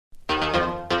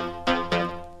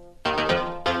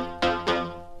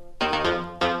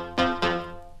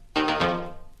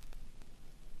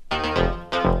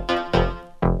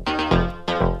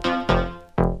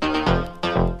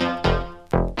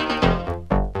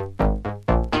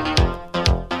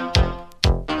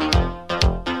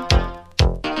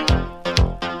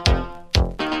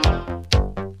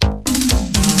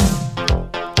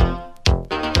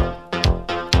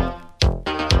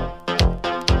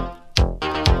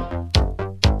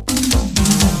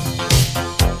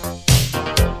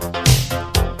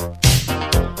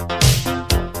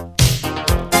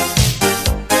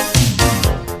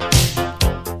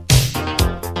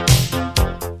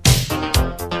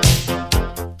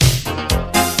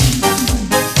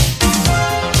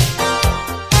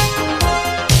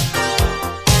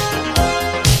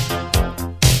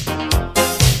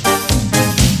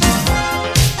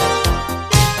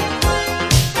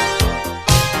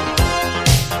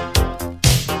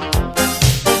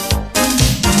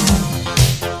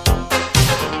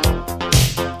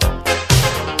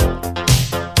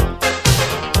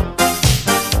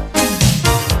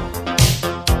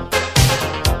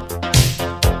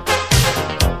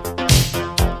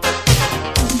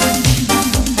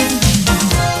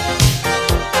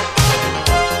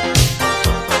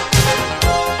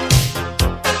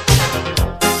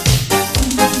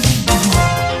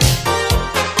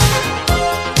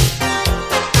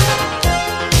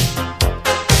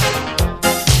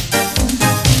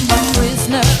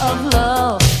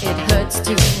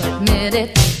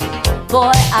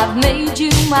Boy, I've made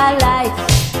you my life.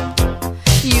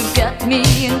 You've got me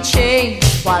in chains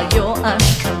while you're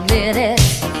uncommitted,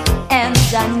 and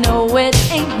I know it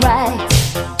ain't right.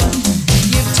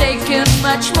 You've taken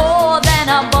much more than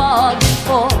I bargained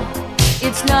for.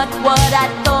 It's not what I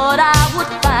thought I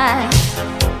would find.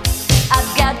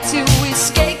 I've got to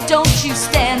escape, don't you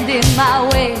stand in my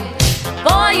way.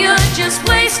 Boy, you're just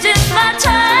wasting my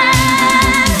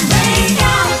time. Break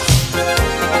out,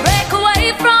 break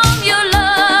away from your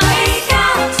love. Break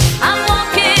out, I'm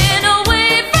walking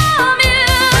away from you.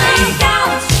 Break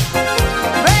out,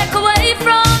 break away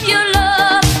from your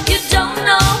love. You don't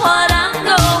know what I'm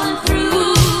going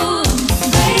through.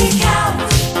 Break out.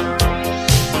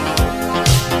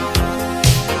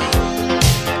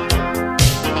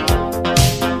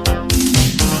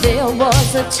 There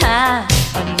was a time,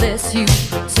 unless you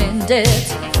pretended,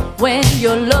 when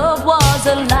your love was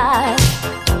alive.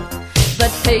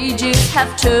 But pages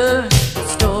have turned, the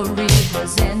story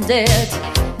has ended.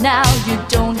 Now you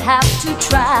don't have to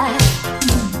try.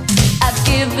 I've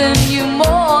given you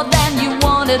more than you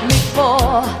wanted me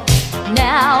for.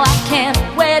 Now I can't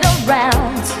wait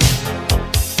around.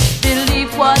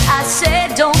 Believe what I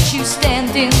said, don't you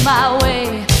stand in my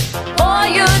way. Boy,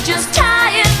 you're just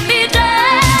tying me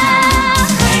down.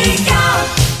 Break out,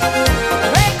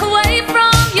 break away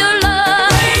from your love.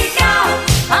 Break out,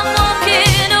 I'm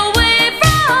walking away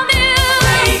from you.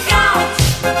 Break out,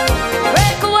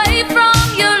 break away from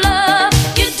your love.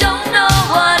 You don't know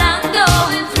what I'm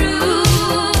going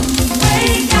through.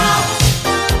 Break out.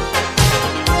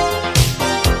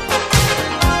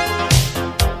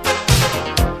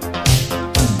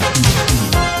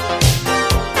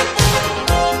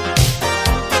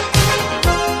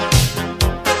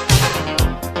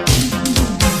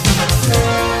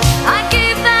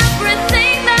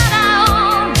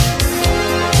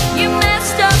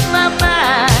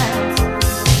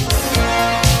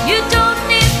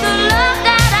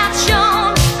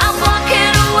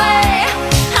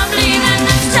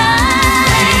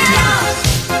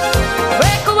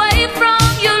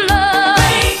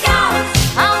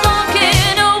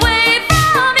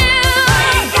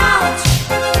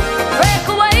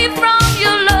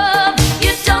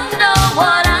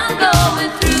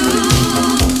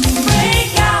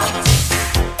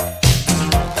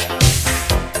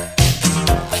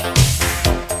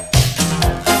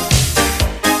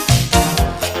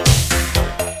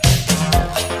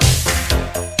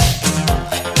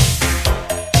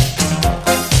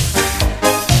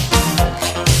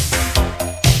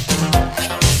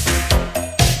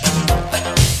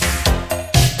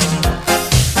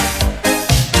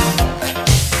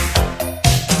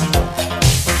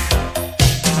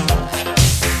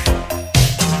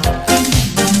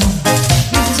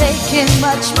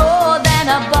 Much more than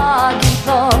I bargained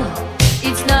for.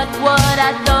 It's not what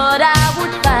I thought I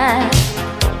would find.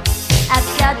 I've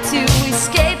got to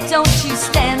escape, don't you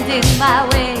stand in my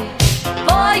way.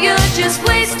 Boy, you're just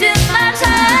wasting